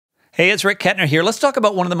Hey, it's Rick Kettner here. Let's talk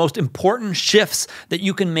about one of the most important shifts that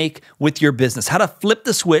you can make with your business, how to flip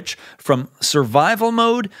the switch from survival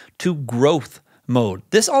mode to growth mode.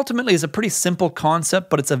 This ultimately is a pretty simple concept,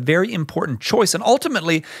 but it's a very important choice. And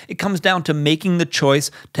ultimately, it comes down to making the choice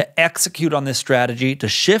to execute on this strategy, to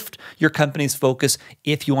shift your company's focus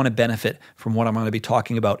if you want to benefit from what I'm going to be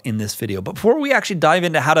talking about in this video. But before we actually dive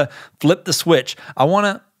into how to flip the switch, I want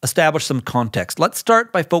to establish some context. Let's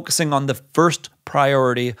start by focusing on the first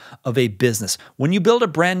priority of a business. When you build a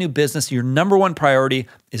brand new business, your number one priority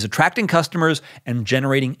is attracting customers and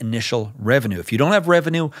generating initial revenue. If you don't have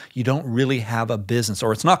revenue, you don't really have a business,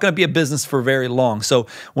 or it's not going to be a business for very long. So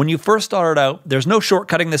when you first start out, there's no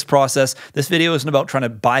shortcutting this process. This video isn't about trying to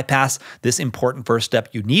bypass this important first step.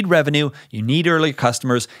 You need revenue, you need early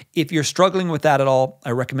customers. If you're struggling with that at all,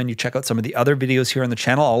 I recommend you check out some of the other videos here on the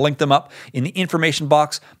channel. I'll link them up in the information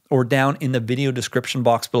box or down in the video description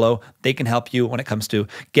box below. They can help you when it comes to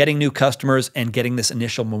getting new customers and getting this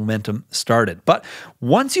initial momentum started. But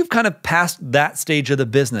once you've kind of passed that stage of the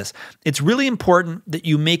business, it's really important that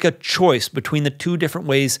you make a choice between the two different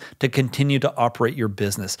ways to continue to operate your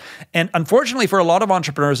business. And unfortunately, for a lot of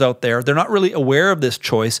entrepreneurs out there, they're not really aware of this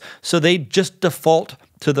choice, so they just default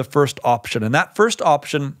to the first option. And that first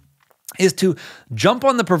option is to jump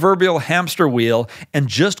on the proverbial hamster wheel and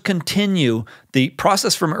just continue the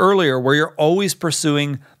process from earlier where you're always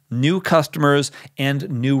pursuing new customers and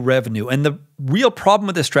new revenue. And the real problem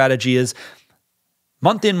with this strategy is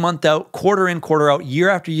month in, month out, quarter in, quarter out, year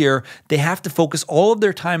after year, they have to focus all of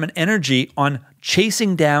their time and energy on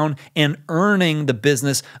chasing down and earning the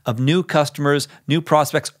business of new customers, new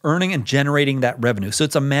prospects, earning and generating that revenue. So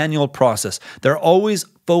it's a manual process. They're always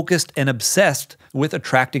focused and obsessed with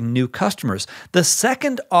attracting new customers. The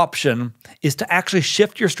second option is to actually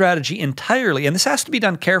shift your strategy entirely, and this has to be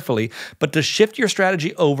done carefully, but to shift your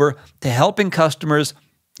strategy over to helping customers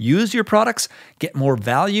use your products, get more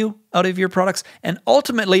value out of your products, and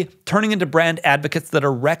ultimately turning into brand advocates that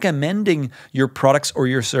are recommending your products or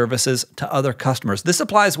your services to other customers. This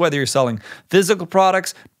applies whether you're selling physical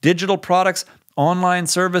products, digital products, online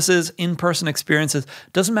services, in-person experiences.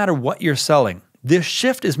 Doesn't matter what you're selling. This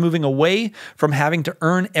shift is moving away from having to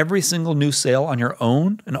earn every single new sale on your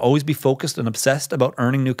own and always be focused and obsessed about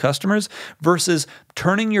earning new customers versus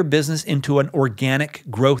turning your business into an organic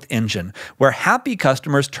growth engine where happy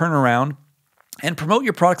customers turn around and promote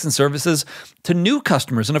your products and services to new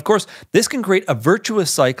customers. And of course, this can create a virtuous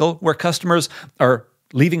cycle where customers are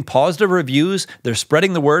leaving positive reviews, they're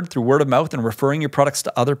spreading the word through word of mouth and referring your products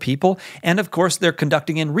to other people. And of course, they're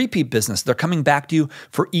conducting in repeat business. They're coming back to you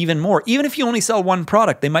for even more. Even if you only sell one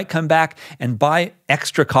product, they might come back and buy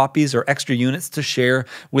extra copies or extra units to share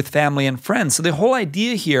with family and friends. So the whole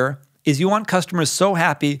idea here is you want customers so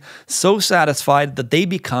happy, so satisfied that they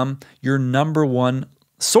become your number one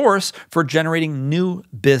source for generating new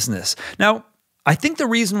business. Now, I think the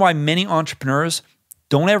reason why many entrepreneurs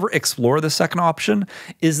don't ever explore the second option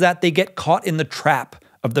is that they get caught in the trap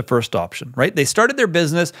of the first option, right? They started their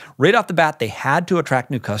business right off the bat. They had to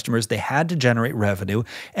attract new customers. They had to generate revenue,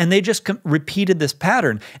 and they just repeated this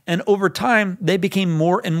pattern. And over time, they became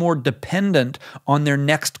more and more dependent on their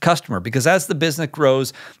next customer because as the business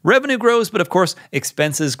grows, revenue grows, but of course,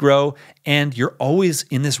 expenses grow, and you're always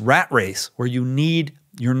in this rat race where you need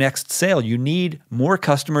your next sale. You need more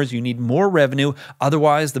customers, you need more revenue,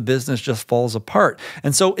 otherwise the business just falls apart.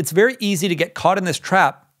 And so it's very easy to get caught in this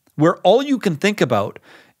trap where all you can think about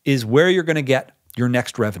is where you're going to get your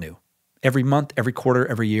next revenue. Every month, every quarter,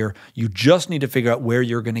 every year, you just need to figure out where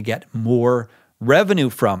you're going to get more revenue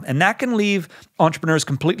from. And that can leave entrepreneurs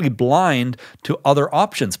completely blind to other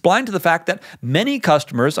options, blind to the fact that many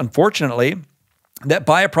customers, unfortunately, that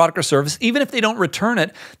buy a product or service, even if they don't return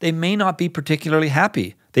it, they may not be particularly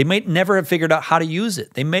happy. They might never have figured out how to use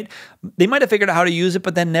it. They might have figured out how to use it,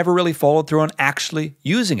 but then never really followed through on actually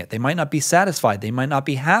using it. They might not be satisfied. They might not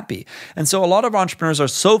be happy. And so a lot of entrepreneurs are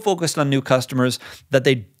so focused on new customers that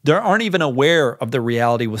they aren't even aware of the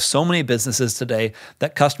reality with so many businesses today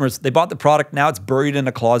that customers, they bought the product, now it's buried in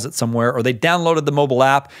a closet somewhere, or they downloaded the mobile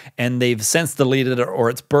app and they've since deleted it, or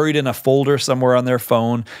it's buried in a folder somewhere on their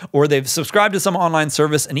phone, or they've subscribed to some online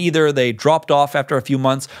service and either they dropped off after a few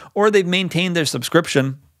months or they've maintained their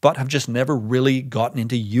subscription but have just never really gotten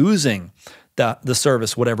into using the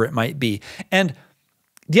service, whatever it might be. And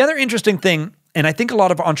the other interesting thing, and I think a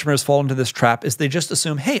lot of entrepreneurs fall into this trap, is they just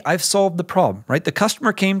assume, hey, I've solved the problem, right? The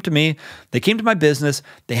customer came to me, they came to my business,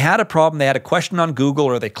 they had a problem, they had a question on Google,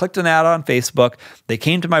 or they clicked an ad on Facebook, they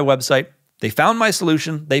came to my website, they found my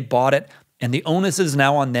solution, they bought it, and the onus is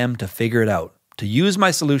now on them to figure it out, to use my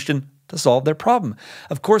solution to solve their problem.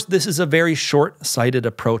 Of course, this is a very short-sighted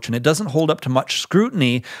approach, and it doesn't hold up to much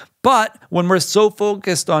scrutiny But when we're so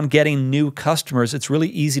focused on getting new customers, it's really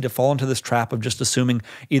easy to fall into this trap of just assuming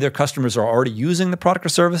either customers are already using the product or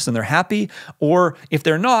service and they're happy, or if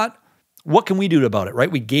they're not, what can we do about it,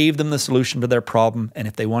 right? We gave them the solution to their problem, and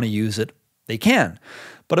if they want to use it, they can.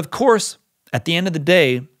 But of course, at the end of the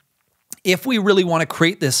day, if we really want to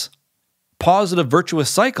create this positive virtuous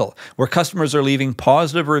cycle where customers are leaving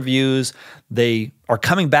positive reviews, they are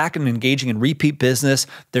coming back and engaging in repeat business,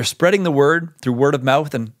 they're spreading the word through word of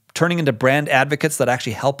mouth and turning into brand advocates that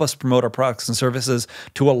actually help us promote our products and services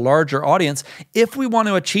to a larger audience. If we want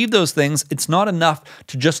to achieve those things, it's not enough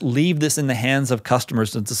to just leave this in the hands of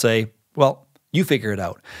customers and to say, well, you figure it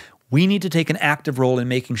out. We need to take an active role in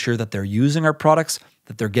making sure that they're using our products,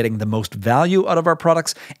 that they're getting the most value out of our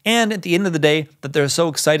products, and at the end of the day, that they're so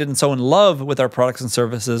excited and so in love with our products and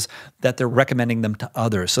services that they're recommending them to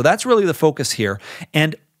others. So that's really the focus here.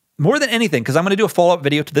 And more than anything, because I'm going to do a follow-up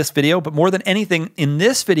video to this video, but more than anything in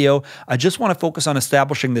this video, I just want to focus on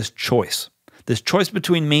establishing this choice. This choice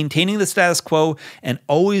between maintaining the status quo and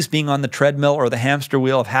always being on the treadmill or the hamster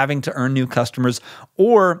wheel of having to earn new customers,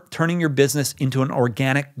 or turning your business into an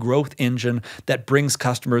organic growth engine that brings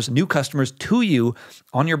customers, new customers to you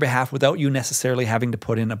on your behalf without you necessarily having to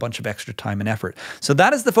put in a bunch of extra time and effort. So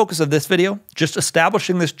that is the focus of this video, just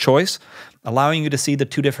establishing this choice, allowing you to see the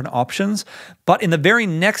two different options. But in the very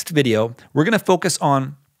next video, we're going to focus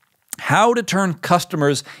on how to turn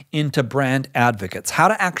customers into brand advocates, how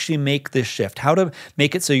to actually make this shift, how to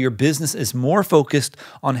make it so your business is more focused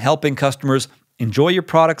on helping customers enjoy your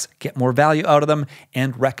products, get more value out of them,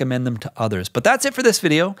 and recommend them to others. But that's it for this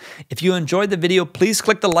video. If you enjoyed the video, please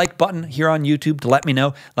click the like button here on YouTube to let me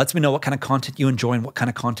know. Lets me know what kind of content you enjoy and what kind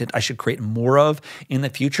of content I should create more of in the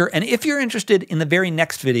future. And if you're interested in the very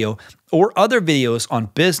next video or other videos on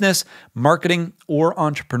business, marketing, or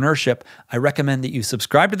entrepreneurship, I recommend that you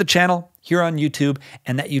subscribe to the channel here on YouTube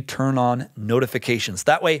and that you turn on notifications.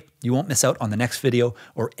 That way you won't miss out on the next video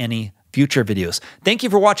or any future videos. Thank you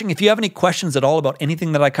for watching. If you have any questions at all about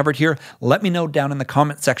anything that I covered here, let me know down in the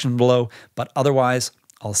comment section below. But otherwise,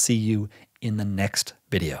 I'll see you in the next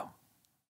video.